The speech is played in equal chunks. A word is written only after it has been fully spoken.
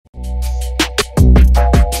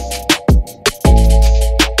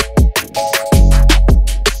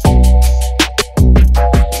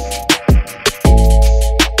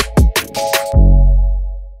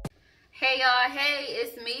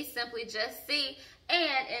HEB,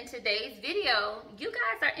 and in today's video, you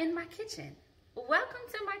guys are in my kitchen. Welcome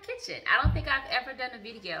to my kitchen. I don't think I've ever done a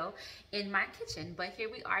video in my kitchen, but here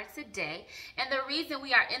we are today. And the reason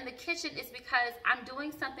we are in the kitchen is because I'm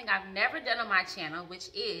doing something I've never done on my channel, which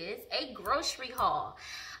is a grocery haul.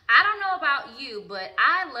 I don't know about you, but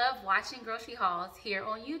I love watching grocery hauls here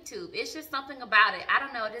on YouTube. It's just something about it. I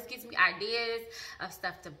don't know, it just gives me ideas of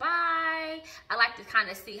stuff to buy. I like to kind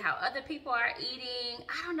of see how other people are eating.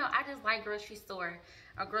 I don't know, I just like grocery store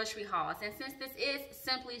or grocery hauls. And since this is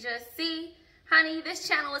simply just see, honey, this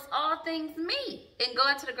channel is all things me. And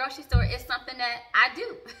going to the grocery store is something that I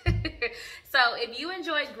do. So if you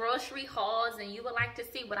enjoy grocery hauls and you would like to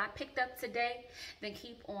see what I picked up today, then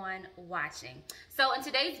keep on watching. So in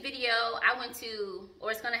today's video, I went to,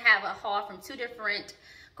 or it's going to have a haul from 2 different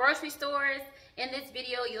grocery stores. In this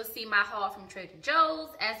video, you'll see my haul from Trader Joe's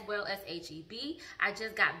as well as HEB. I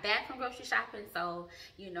just got back from grocery shopping, so,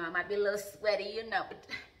 you know, I might be a little sweaty, you know, but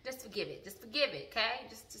just forgive it. Just forgive it, okay?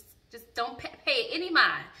 Just don't pay it any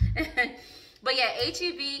mind. But yeah,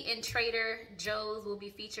 HEB and Trader Joe's will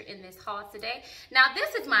be featured in this haul today. Now,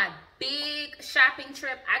 this is my big shopping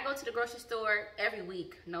trip. I go to the grocery store every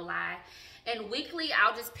week, no lie. And weekly,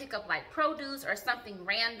 I'll just pick up like produce or something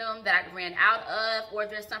random that I ran out of, or if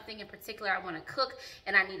there's something in particular I want to cook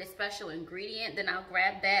and I need a special ingredient, then I'll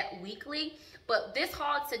grab that weekly. But this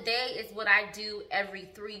haul today is what I do every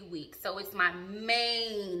 3 weeks. So it's my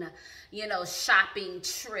main, you know, shopping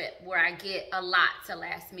trip where I get a lot to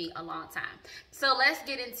last me a long time. So let's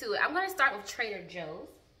get into it. I'm going to start with Trader Joe's.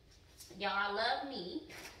 Y'all, love me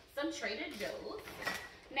some Trader Joe's.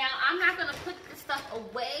 Now, I'm not going to put this stuff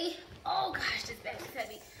away. Oh gosh, this bag is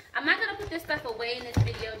heavy. I'm not going to put this stuff away in this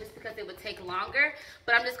video just because it would take longer.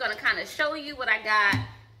 But I'm just going to kind of show you what I got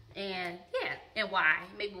and yeah, and why.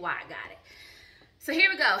 Maybe why I got it. So here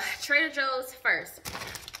we go. Trader Joe's first.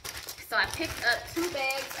 So I picked up 2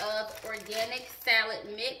 bags of organic salad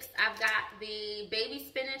mix. I've got the baby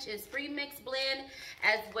spinach and spring mix blend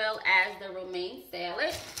as well as the romaine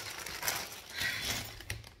salad.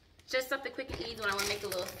 Just something quick and easy when I want to make a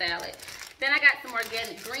little salad. Then I got some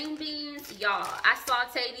organic green beans. Y'all, I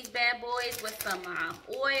sauteed these bad boys with some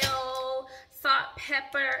oil, salt,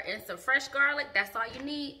 pepper, and some fresh garlic. That's all you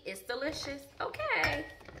need. It's delicious. Okay.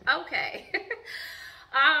 Okay.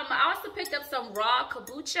 I also picked up some raw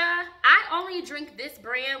kombucha. I only drink this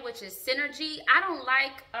brand, which is Synergy. I don't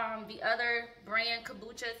like the other brand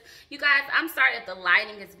kombuchas. You guys, I'm sorry if the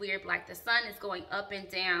lighting is weird. Like the sun is going up and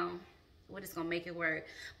down. What is gonna make it work?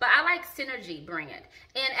 But I like Synergy brand.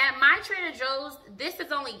 And at my Trader Joe's, this is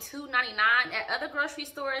only $2.99. At other grocery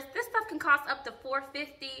stores, this stuff can cost up to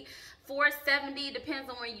 $4.50, $4.70, depends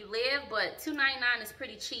on where you live, but $2.99 is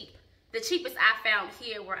pretty cheap. The cheapest I found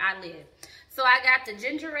here where I live. So I got the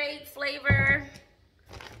gingerade flavor.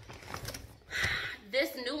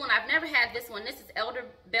 This new one, I've never had this one. This is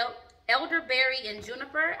elderberry and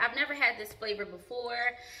juniper. I've never had this flavor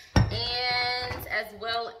before. And as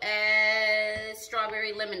well as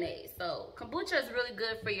strawberry lemonade. So kombucha is really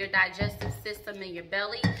good for your digestive system and your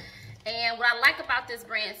belly. And what I like about this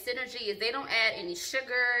brand, Synergy, is they don't add any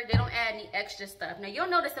sugar. They don't add any extra stuff. Now, you'll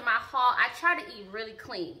notice in my haul, I try to eat really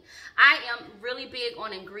clean. I am really big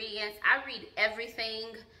on ingredients. I read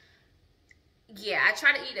everything. Yeah, I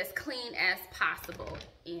try to eat as clean as possible.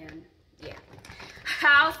 And, yeah.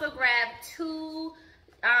 I also grabbed 2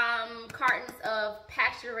 cartons of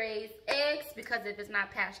pasture-raised eggs, because if it's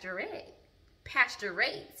not pasture-raised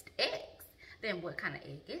eggs, then what kind of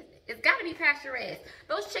egg is it? It's got to be pasture-raised.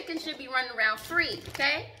 Those chickens should be running around free,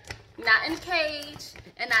 okay? Not in a cage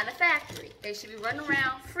and not in a factory. They should be running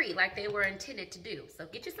around free like they were intended to do. So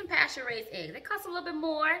get you some pasture-raised eggs. They cost a little bit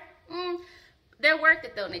more. They're worth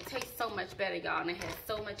it though, and they taste so much better, y'all, and it has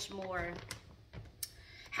so much more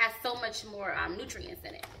nutrients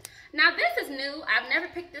in it. Now, this is new. I've never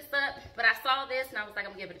picked this up, but I saw this and I was like,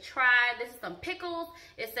 I'm gonna give it a try. This is some pickles.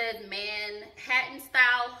 It says Manhattan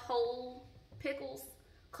style whole pickles,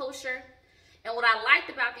 kosher. And what I liked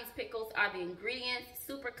about these pickles are the ingredients,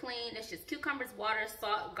 super clean. It's just cucumbers, water,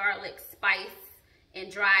 salt, garlic, spice, and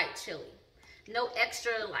dried chili. No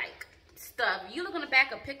extra like stuff. You look on the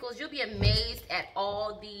back of pickles, you'll be amazed at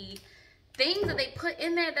all the things that they put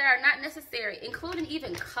in there that are not necessary, including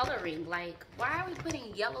even coloring. Like, why are we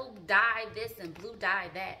putting yellow dye this and blue dye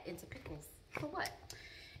that into pickles? For what?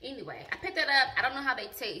 Anyway, I picked that up. I don't know how they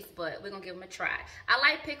taste, but we're going to give them a try. I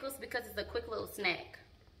like pickles because it's a quick little snack.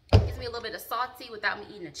 It gives me a little bit of salty without me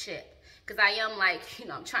eating a chip. Because I am like, you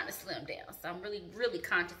know, I'm trying to slim down. So I'm really, really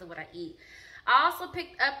conscious of what I eat. I also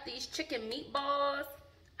picked up these chicken meatballs.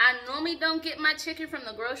 I normally don't get my chicken from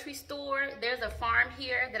the grocery store. There's a farm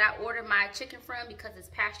here that I order my chicken from because it's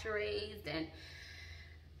pasture raised. And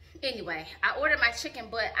anyway, I ordered my chicken,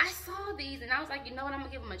 but I saw these and I was like, you know what, I'm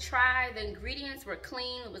gonna give them a try. The ingredients were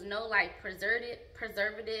clean. There was no like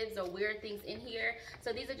preservatives or weird things in here.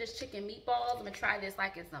 So these are just chicken meatballs. I'm gonna try this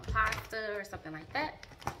like in some pasta or something like that.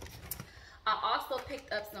 I also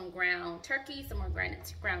picked up some ground turkey, some more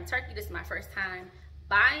ground turkey. This is my first time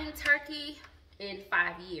buying turkey in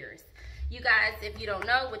 5 years. You guys, if you don't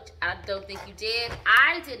know, which I don't think you did,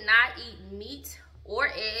 I did not eat meat or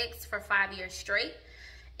eggs for 5 years straight.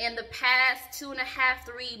 In the past 2.5,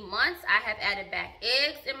 3 months, I have added back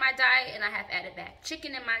eggs in my diet, and I have added back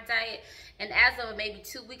chicken in my diet. And as of maybe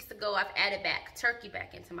 2 weeks ago, I've added back turkey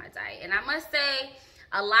back into my diet. And I must say,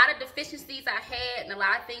 a lot of deficiencies I had and a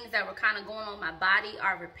lot of things that were kind of going on in my body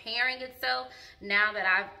are repairing itself now that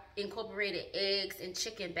I've incorporated eggs and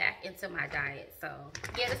chicken back into my diet. So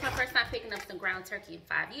yeah, this is my first time picking up some ground turkey in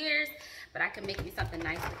 5 years, but I can make me something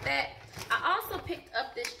nice with that. I also picked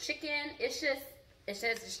up this chicken. It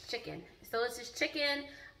says just chicken. So it's just chicken,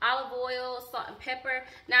 olive oil, salt and pepper.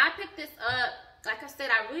 Now I picked this up, like I said,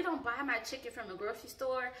 I really don't buy my chicken from the grocery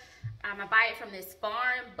store. I buy it from this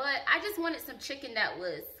farm, but I just wanted some chicken that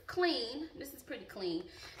was clean. This is pretty clean.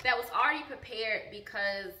 That was already prepared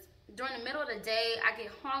because during the middle of the day, I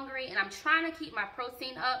get hungry and I'm trying to keep my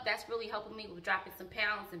protein up. That's really helping me with dropping some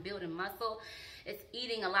pounds and building muscle. It's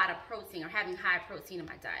eating a lot of protein or having high protein in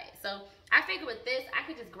my diet. So I figured with this, I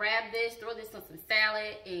could just grab this, throw this on some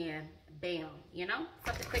salad, and bam, you know,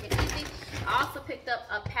 something quick and easy. I also picked up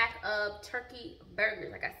a pack of turkey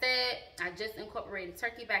burgers. Like I said, I just incorporated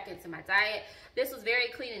turkey back into my diet. This was very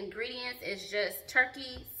clean ingredients. It's just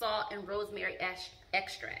turkey, salt, and rosemary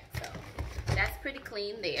extract. So that's pretty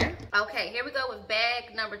clean there. Okay, here we go with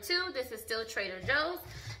bag number 2. This is still Trader Joe's.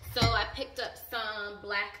 So I picked up some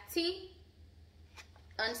black tea,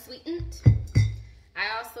 unsweetened.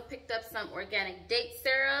 I also picked up some organic date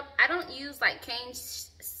syrup. I don't use like cane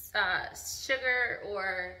sugar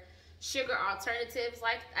or sugar alternatives.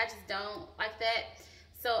 I just don't like that.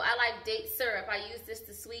 So I like date syrup. I use this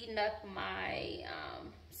to sweeten up my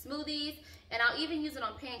smoothies, and I'll even use it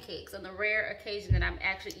on pancakes on the rare occasion that I'm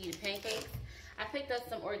actually eating pancakes. I picked up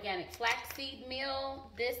some organic flaxseed meal.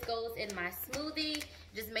 This goes in my smoothie. It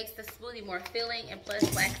just makes the smoothie more filling, and plus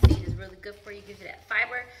flaxseed is really good for you, gives you that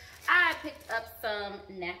fiber. I picked up some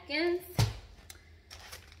napkins.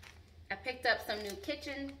 I picked up some new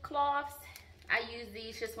kitchen cloths. I use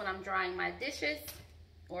these just when I'm drying my dishes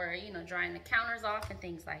or, you know, drying the counters off and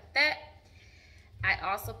things like that. I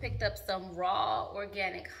also picked up some raw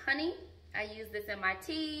organic honey. I use this in my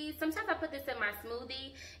tea. Sometimes I put this in my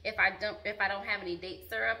smoothie. If I don't have any date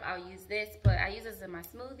syrup, I'll use this, but I use this in my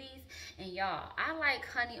smoothies. And y'all, I like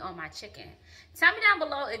honey on my chicken. Tell me down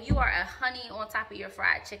below if you are a honey on top of your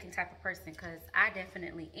fried chicken type of person, because I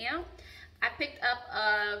definitely am. I picked up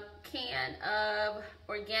a can of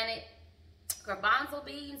organic garbanzo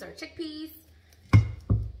beans or chickpeas.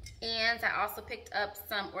 And I also picked up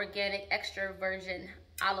some organic extra virgin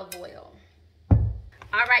olive oil.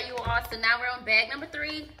 All right, you all, so now we're on bag number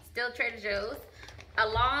 3, still Trader Joe's.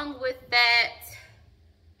 Along with that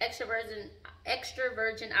extra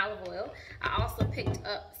virgin olive oil, I also picked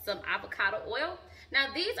up some avocado oil. Now,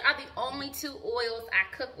 these are the only 2 oils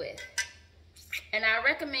I cook with, and I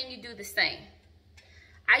recommend you do the same.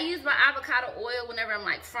 I use my avocado oil whenever I'm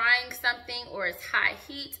like frying something or it's high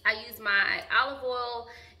heat. I use my olive oil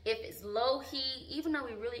if it's low heat, even though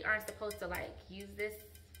we really aren't supposed to like use this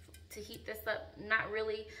to heat this up. Not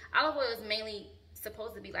really. Olive oil is mainly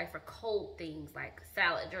supposed to be like for cold things like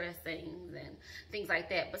salad dressings and things like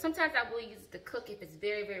that, but sometimes I will use it to cook if it's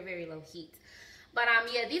very, very, very low heat. But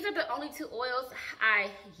yeah, these are the only 2 oils I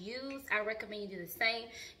use. I recommend you do the same,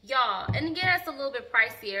 y'all. And again, that's a little bit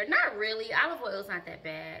pricier. Not really. Olive oil is not that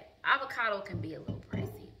bad. Avocado can be a little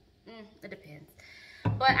pricey. It depends.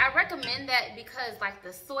 But I recommend that because like the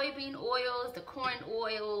soybean oils, the corn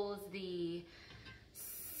oils, the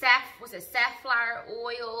safflower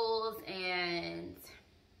oils, and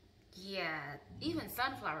yeah, even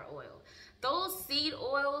sunflower oil. Those seed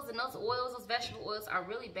oils and those oils, those vegetable oils are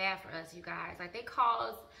really bad for us, you guys. Like they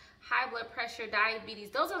cause high blood pressure, diabetes.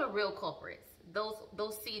 Those are the real culprits,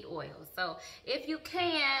 those seed oils. So if you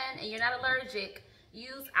can, and you're not allergic,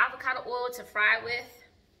 use avocado oil to fry with.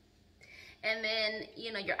 And then,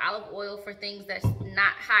 you know, your olive oil for things that's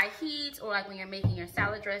not high heat, or like when you're making your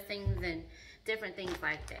salad dressings and different things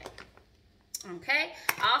like that. Okay,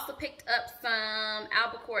 I also picked up some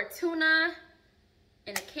albacore tuna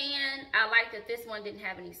in a can. I like that this one didn't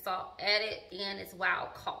have any salt added and it's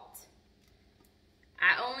wild caught.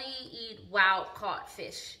 I only eat wild caught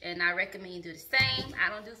fish, and I recommend you do the same. I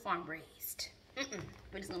don't do farm raised.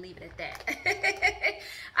 We're just gonna leave it at that.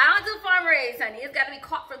 I don't do farm raised, honey. It's gotta be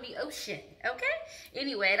caught from the ocean, okay?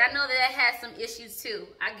 Anyway, and I know that has some issues too.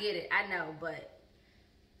 I get it, I know, but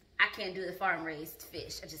I can't do the farm raised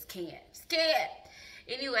fish. I just can't.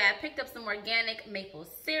 Anyway, I picked up some organic maple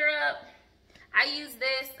syrup. I use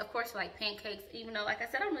this, of course, for like pancakes, even though, like I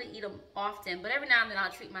said, I don't really eat them often, but every now and then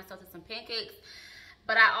I'll treat myself to some pancakes.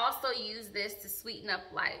 But I also use this to sweeten up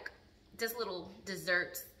like just little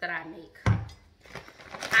desserts that I make.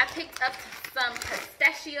 I picked up some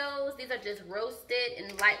pistachios. These are just roasted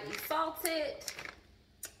and lightly salted.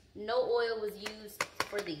 No oil was used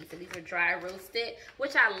for these. So these are dry roasted,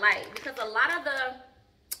 which I like because a lot of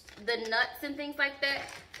the nuts and things like that,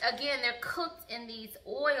 again, they're cooked in these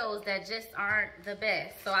oils that just aren't the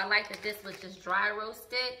best. So I like that this was just dry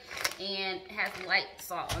roasted and has light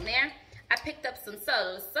salt on there. I picked up some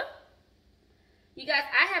sodas. You guys,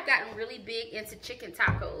 I have gotten really big into chicken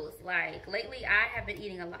tacos. Like lately, I have been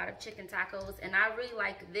eating a lot of chicken tacos, and I really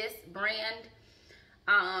like this brand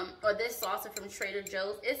or this salsa from Trader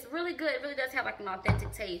Joe's. It's really good. It really does have like an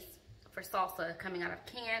authentic taste for salsa coming out of a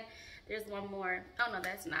can. There's one more. Oh no,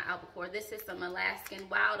 that's not albacore. This is some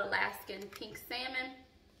wild Alaskan pink salmon.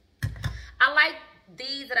 I like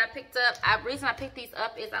these that I picked up. The reason I picked these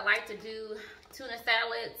up is I like to do tuna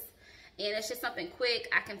salads. And it's just something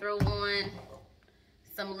quick. I can throw on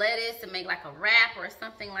some lettuce and make like a wrap or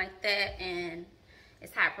something like that. And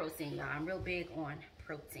it's high protein, y'all. I'm real big on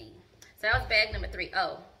protein. So that was bag number 3.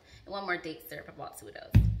 Oh, and one more date syrup. I bought 2 of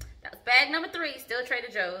those. That was bag number 3, still Trader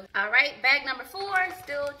Joe's. All right, bag number 4,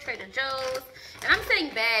 still Trader Joe's. And I'm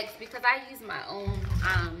saying bags because I use my own,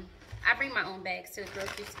 I bring my own bags to the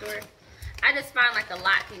grocery store. I just find like a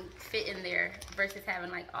lot can fit in there versus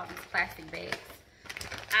having like all these plastic bags.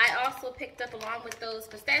 I also picked up, along with those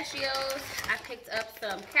pistachios, I picked up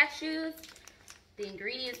some cashews. The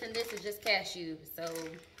ingredients in this is just cashews. So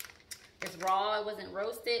it's raw, it wasn't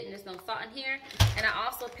roasted, and there's no salt in here. And I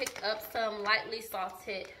also picked up some lightly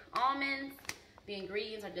salted almonds. The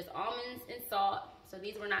ingredients are just almonds and salt. So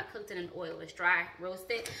these were not cooked in an oil, it's dry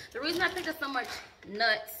roasted. The reason I picked up so much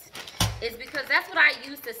nuts is because that's what I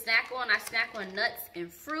use to snack on. I snack on nuts and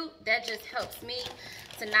fruit. That just helps me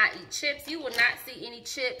to not eat chips. You will not see any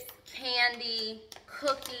chips, candy,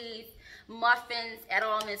 cookies, muffins at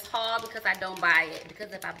all in this haul because I don't buy it.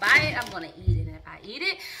 Because if I buy it, I'm gonna eat it. And if I eat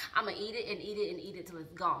it, I'm gonna eat it and eat it and eat it till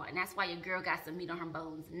it's gone. And that's why your girl got some meat on her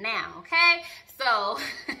bones now, okay? So,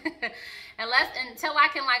 until I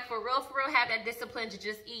can like for real have that discipline to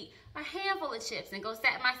just eat a handful of chips and go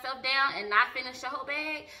sat myself down and not finish the whole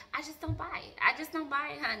bag, I just don't buy it. I just don't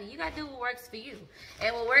buy it, honey. You gotta do what works for you.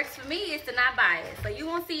 And what works for me is to not buy it. So you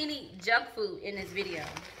won't see any junk food in this video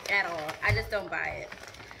at all. I just don't buy it.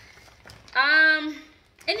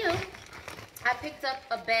 Anywho, I picked up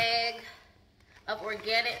a bag of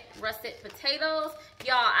organic russet potatoes.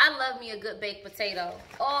 Y'all, I love me a good baked potato.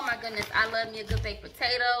 Oh my goodness, I love me a good baked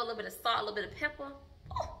potato. A little bit of salt, a little bit of pepper.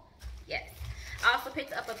 Oh, yes. I also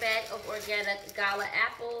picked up a bag of organic gala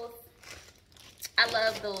apples. I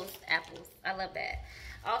love those apples. I love that.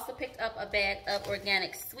 I also picked up a bag of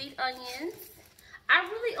organic sweet onions. I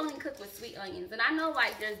really only cook with sweet onions. And I know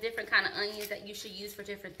like there's different kind of onions that you should use for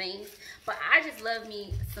different things. But I just love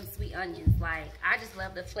me some sweet onions. Like, I just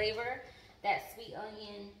love the flavor that sweet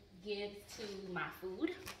onion gives to my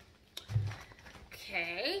food.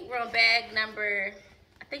 Okay, we're on bag number,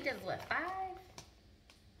 I think this is what, 5?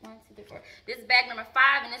 1, 2, 3, 4. This is bag number 5,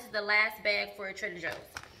 and this is the last bag for Trader Joe's.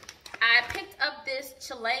 I picked up this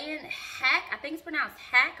Chilean hack. I think it's pronounced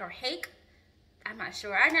hack or hake. I'm not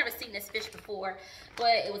sure. I've never seen this fish before,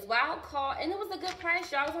 but it was wild caught, and it was a good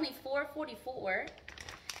price, y'all. It was only $4.44.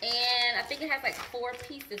 And I think it has like 4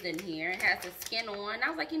 pieces in here. It has the skin on. And I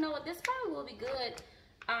was like, you know what? This probably will be good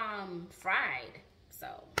fried. So,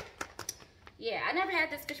 yeah. I never had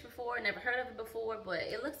this fish before. Never heard of it before. But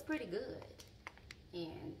it looks pretty good.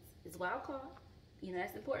 And it's wild caught. You know,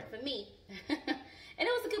 that's important for me. And it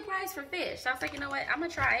was a good price for fish. So I was like, you know what? I'm going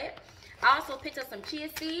to try it. I also picked up some chia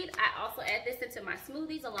seed. I also add this into my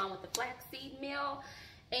smoothies along with the flaxseed meal.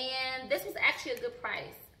 And this was actually a good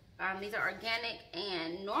price. These are organic,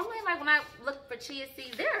 and normally, like when I look for chia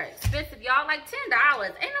seeds, they're expensive, y'all, like $10. Ain't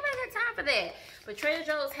nobody got time for that. But Trader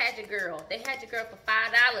Joe's had your girl. They had your girl for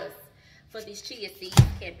 $5 for these chia seeds.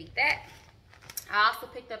 Can't beat that. I also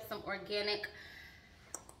picked up some organic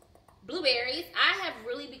blueberries. I have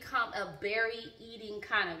really become a berry eating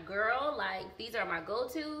kind of girl. Like, these are my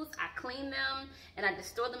go-tos. I clean them, and I just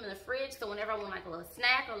store them in the fridge, so whenever I want like a little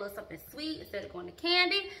snack or a little something sweet, instead of going to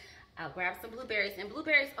candy, I'll grab some blueberries. And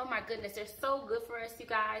blueberries, oh my goodness, they're so good for us, you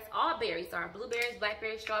guys. All berries are. Blueberries,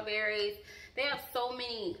 blackberries, strawberries. They have so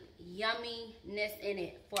many yumminess in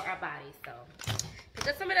it for our bodies. So pick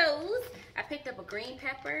up some of those. I picked up a green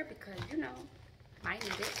pepper because, you know, might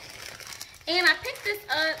need it. And I picked this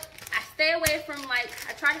up. I stay away from, like,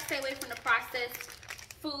 I try to stay away from the processed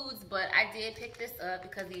foods, but I did pick this up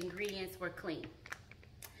because the ingredients were clean.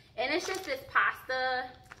 And it's just this pasta,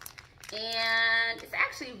 and it's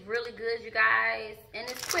actually really good, you guys. And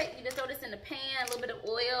it's quick. You just throw this in the pan, a little bit of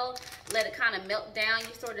oil, let it kind of melt down.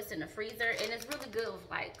 You store this in the freezer, and it's really good with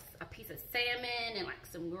like a piece of salmon and like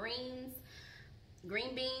some greens,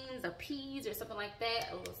 green beans or peas or something like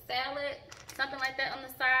that, a little salad, something like that on the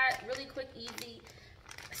side. Really quick, easy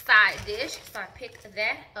side dish. So I picked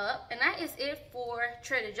that up, and that is it for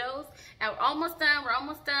Trader Joe's. And we're almost done. We're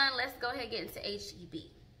almost done. Let's go ahead and get into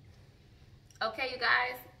HEB. Okay, you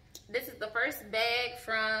guys, this is the first bag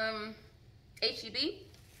from HEB.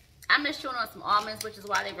 I'm just chewing on some almonds, which is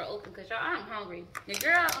why they were open, because y'all, I'm hungry. The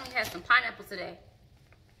girl only has some pineapples today,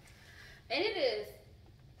 and it is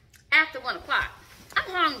after 1 o'clock.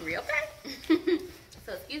 I'm hungry, okay?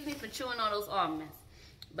 So excuse me for chewing on those almonds.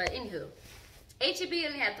 But anywho, HEB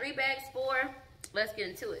only had 3 bags for. Let's get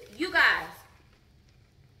into it. You guys,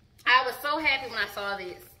 I was so happy when I saw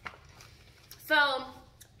this. So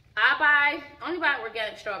I only buy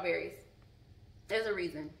organic strawberries. There's a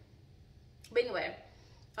reason. But anyway,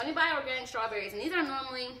 only buy organic strawberries, and these are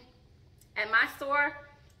normally at my store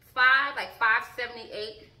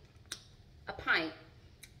 $5.78 a pint,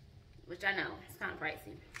 which I know it's kind of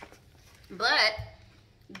pricey. But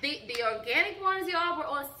the organic ones, y'all, were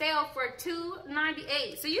on sale for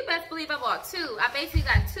 $2.98. So you best believe I bought 2. I basically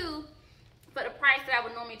got 2 for the price that I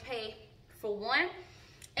would normally pay for 1.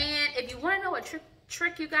 And if you want to know a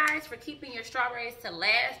trick, you guys, for keeping your strawberries to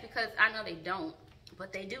last, because I know they don't,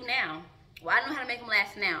 but they do now. Well, I know how to make them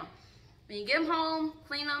last now. When you get them home,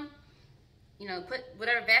 clean them, you know, put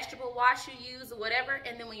whatever vegetable wash you use or whatever,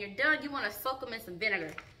 and then when you're done, you want to soak them in some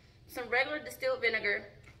vinegar. Some regular distilled vinegar.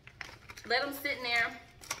 Let them sit in there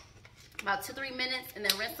about 2-3 minutes, and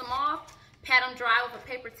then rinse them off. Pat them dry with a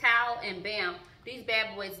paper towel, and bam, these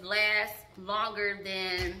bad boys last longer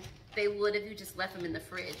than they would if you just left them in the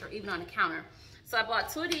fridge or even on the counter. So I bought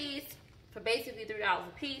 2 of these for basically $3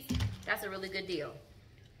 a piece. That's a really good deal.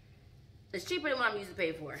 It's cheaper than what I'm used to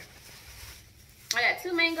pay for. I got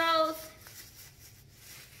 2 mangoes.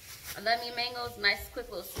 I love me mangoes. Nice quick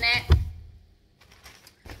little snack.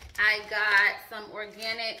 I got some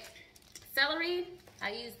organic celery.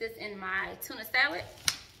 I use this in my tuna salad.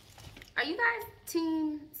 Are you guys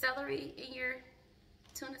team celery in your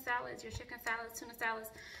tuna salads, your chicken salads, tuna salads,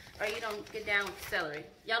 or you don't get down with celery?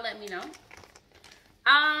 Y'all let me know.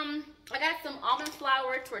 I got some almond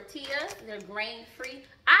flour tortillas. They're grain-free.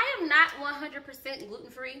 I am not 100%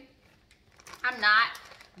 gluten-free. I'm not,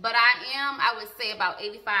 but I am, I would say, about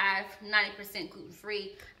 85–90%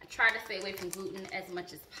 gluten-free. I try to stay away from gluten as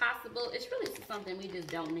much as possible. It's really something we just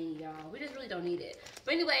don't need, y'all. We just really don't need it.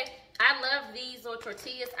 But anyway, I love these little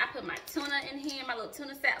tortillas. I put my tuna in here, my little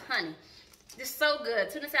tuna salad. Honey, this is so good.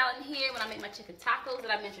 Tuna salad in here. When I make my chicken tacos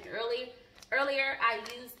that I mentioned earlier, I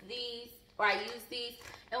use these.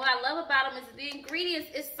 And what I love about them is the ingredients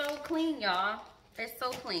is so clean, y'all. It's so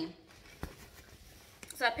clean.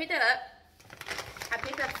 So I picked that up. I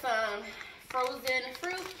picked up some frozen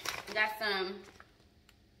fruit. We got some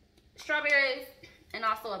strawberries and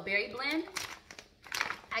also a berry blend.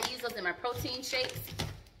 I use those in my protein shakes.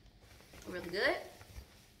 Really good.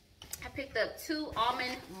 I picked up 2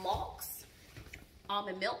 almond milk. I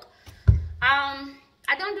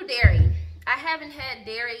don't do dairy. I haven't had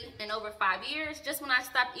dairy in over 5 years. Just when I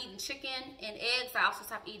stopped eating chicken and eggs, I also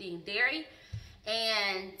stopped eating dairy.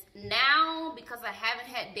 And now, because I haven't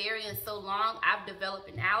had dairy in so long, I've developed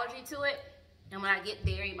an allergy to it. And when I get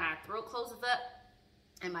dairy, my throat closes up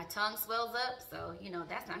and my tongue swells up. So, you know,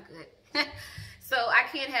 that's not good. So I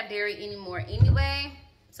can't have dairy anymore anyway.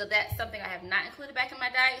 So that's something I have not included back in my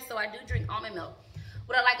diet. So I do drink almond milk.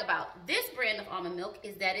 What I like about this brand of almond milk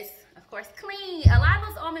is that it's, of course, clean. A lot of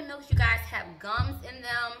those almond milks, you guys, have gums in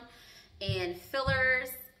them and fillers,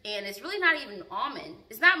 and it's really not even almond.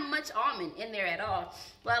 It's not much almond in there at all.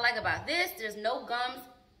 What I like about this, there's no gums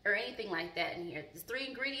or anything like that in here. There's 3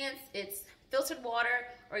 ingredients. It's filtered water,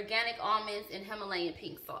 organic almonds, and Himalayan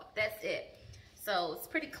pink salt. That's it. So it's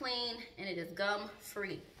pretty clean, and it is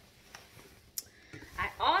gum-free. I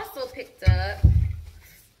also picked up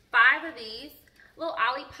 5 of these little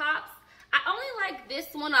Olippops. I only like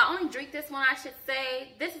this one. I only drink this one, I should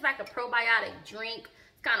say. This is like a probiotic drink.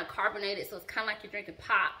 It's kind of carbonated, so it's kind of like you're drinking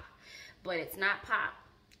pop, but it's not pop.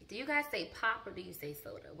 It Do you guys say pop or do you say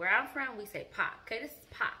soda? Where I'm from, we say pop. Okay, this is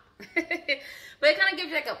pop. But it kind of gives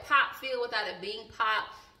you like a pop feel without it being pop.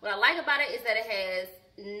 What I like about it is that it has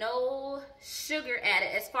no sugar added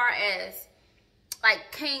as far as like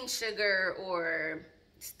cane sugar or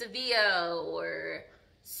stevia or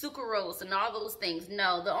sucrose and all those things.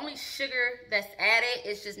 No, the only sugar that's added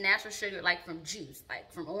is just natural sugar, like from juice,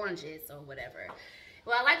 like from oranges or whatever.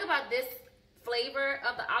 What I like about this flavor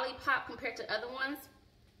of the Olipop compared to other ones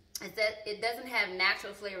is that it doesn't have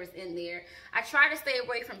natural flavors in there. I try to stay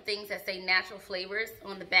away from things that say natural flavors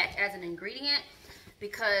on the back as an ingredient,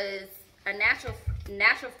 because a natural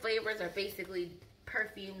flavors are basically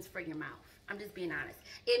perfumes for your mouth. I'm just being honest.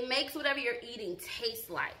 It makes whatever you're eating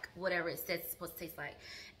taste like whatever it says it's supposed to taste like.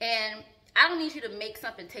 And I don't need you to make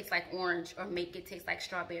something taste like orange or make it taste like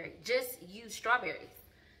strawberry. Just use strawberries.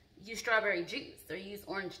 Use strawberry juice or use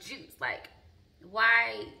orange juice. Like,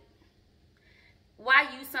 why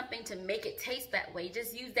use something to make it taste that way?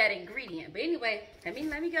 Just use that ingredient. But anyway,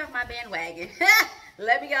 let me get off my bandwagon.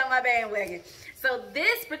 Let me get off my bandwagon. So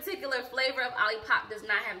this particular flavor of Olipop does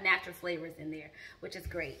not have natural flavors in there, which is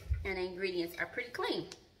great. And the ingredients are pretty clean.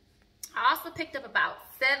 I also picked up about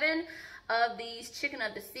 7 of these chicken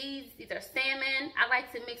of the seas. These are salmon. I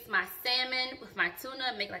like to mix my salmon with my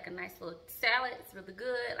tuna, make like a nice little salad. It's really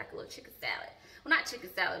good, like a little chicken salad. Well, not chicken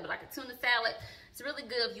salad, but like a tuna salad. It's really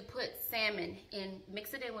good if you put salmon and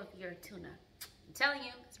mix it in with your tuna. I'm telling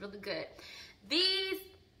you, it's really good. These,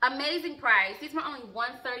 amazing price. These were only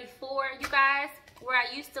 $1.34, you guys, where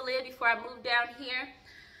I used to live before I moved down here.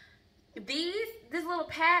 This little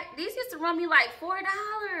pack, these used to run me like $4.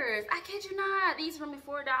 I kid you not. These run me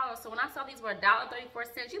 $4. So when I saw these were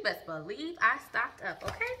 $1.34, you best believe I stocked up,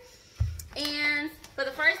 okay? And for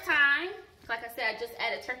the first time, like I said, I just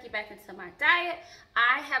added turkey back into my diet.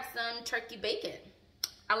 I have some turkey bacon.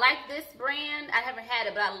 I like this brand. I haven't had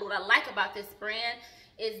it, but what I like about this brand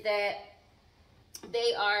is that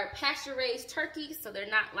they are pasture-raised turkeys, so they're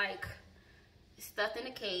not like stuffed in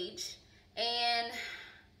a cage, and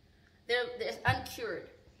they're uncured.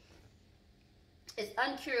 It's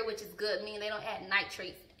uncured, which is good, meaning they don't add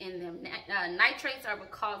nitrates in them. Nitrates are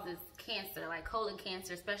what causes cancer, like colon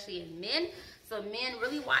cancer, especially in men. So men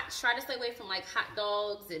really try to stay away from like hot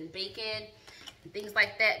dogs and bacon and things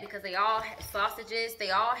like that, because they all have sausages,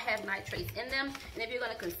 they all have nitrates in them. And if you're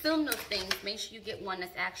going to consume those things, make sure you get one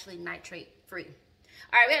that's actually nitrate free.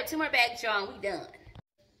 All right, we have 2 more bags, y'all, and we done.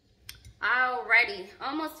 Alrighty,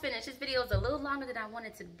 almost finished. This video is a little longer than I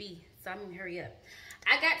wanted to be, so I'm gonna hurry up.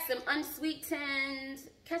 I got some unsweetened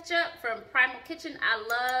ketchup from Primal Kitchen. I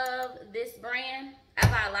love this brand. I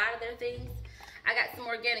buy a lot of their things. I got some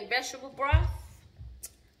organic vegetable broth,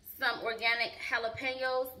 some organic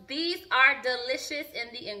jalapenos. These are delicious,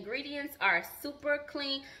 and the ingredients are super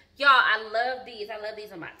clean. Y'all, I love these. I love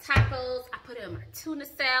these on my tacos. I put it in my tuna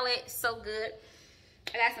salad. It's so good.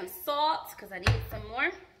 I got some salt because I needed some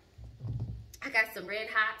more. I got some Red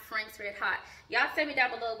Hot, Frank's Red Hot. Y'all tell me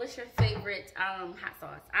down below, what's your favorite hot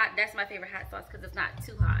sauce? That's my favorite hot sauce because it's not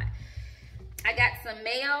too hot. I got some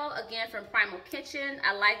mayo, again, from Primal Kitchen.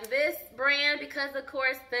 I like this brand because, of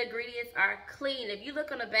course, the ingredients are clean. If you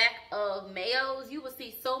look on the back of mayos, you will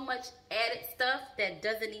see so much added stuff that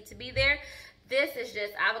doesn't need to be there. This is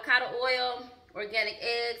just avocado oil, organic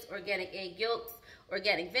eggs, organic egg yolks,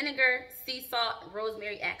 organic vinegar, sea salt,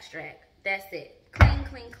 rosemary extract. That's it. Clean,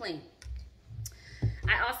 clean, clean.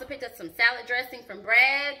 I also picked up some salad dressing from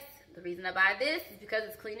Bragg's. The reason I buy this is because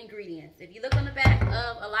it's clean ingredients. If you look on the back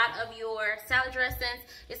of a lot of your salad dressings,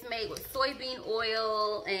 it's made with soybean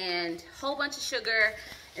oil and a whole bunch of sugar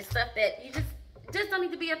and stuff that you just don't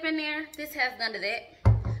need to be up in there. This has none of that,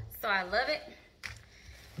 so I love it.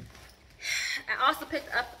 I also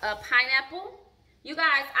picked up a pineapple. You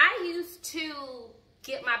guys, I used to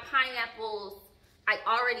get my pineapples like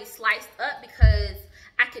already sliced up because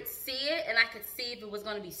I could see it and I could see if it was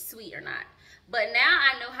going to be sweet or not. But now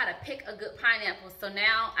I know how to pick a good pineapple, so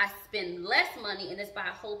now I spend less money and just buy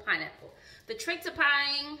a whole pineapple. The trick to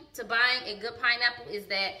buying a good pineapple is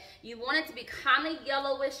that you want it to be kind of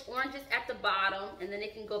yellowish, oranges at the bottom, and then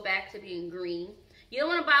it can go back to being green. You don't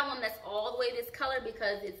want to buy one that's all the way this color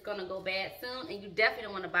because it's going to go bad soon, and you definitely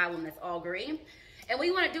don't want to buy one that's all green. And what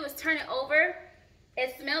you want to do is turn it over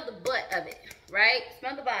and smell the butt of it, right?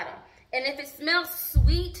 Smell the bottom. And if it smells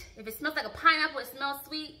sweet, if it smells like a pineapple, it smells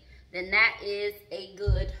sweet, then that is a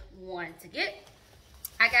good one to get.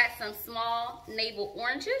 I got some small navel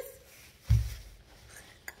oranges.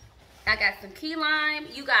 I got some key lime.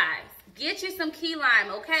 You guys, get you some key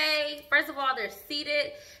lime, okay? First of all, they're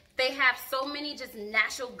seeded. They have so many just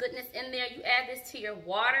natural goodness in there. You add this to your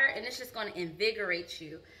water, and it's just going to invigorate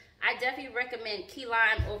you. I definitely recommend key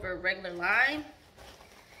lime over regular lime.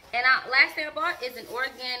 And last thing I bought is an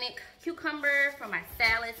organic cucumber for my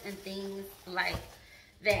salads and things like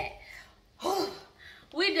that.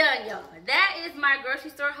 We done, y'all. That is my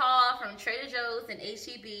grocery store haul from Trader Joe's and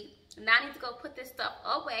HEB. Now I need to go put this stuff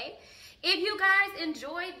away. If you guys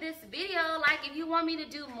enjoyed this video, like if you want me to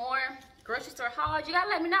do more grocery store hauls, you gotta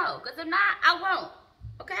let me know. Because if not, I won't.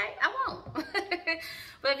 Okay? I won't.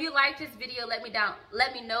 But if you like this video, let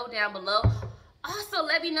me know down below. Also,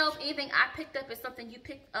 let me know if anything I picked up is something you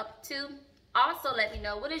picked up too. Also, let me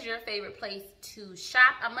know what is your favorite place to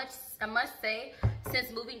shop. I must say,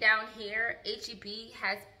 since moving down here, HEB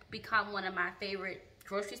has become one of my favorite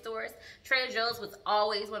grocery stores. Trader Joe's was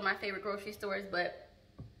always one of my favorite grocery stores, but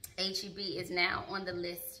HEB is now on the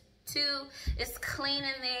list too. It's clean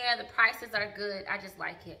in there. The prices are good. I just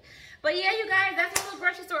like it. But yeah, you guys, that's a little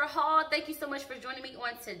grocery store haul. Thank you so much for joining me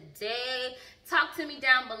on today. Talk to me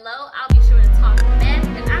down below. I'll be sure to talk back.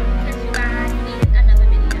 And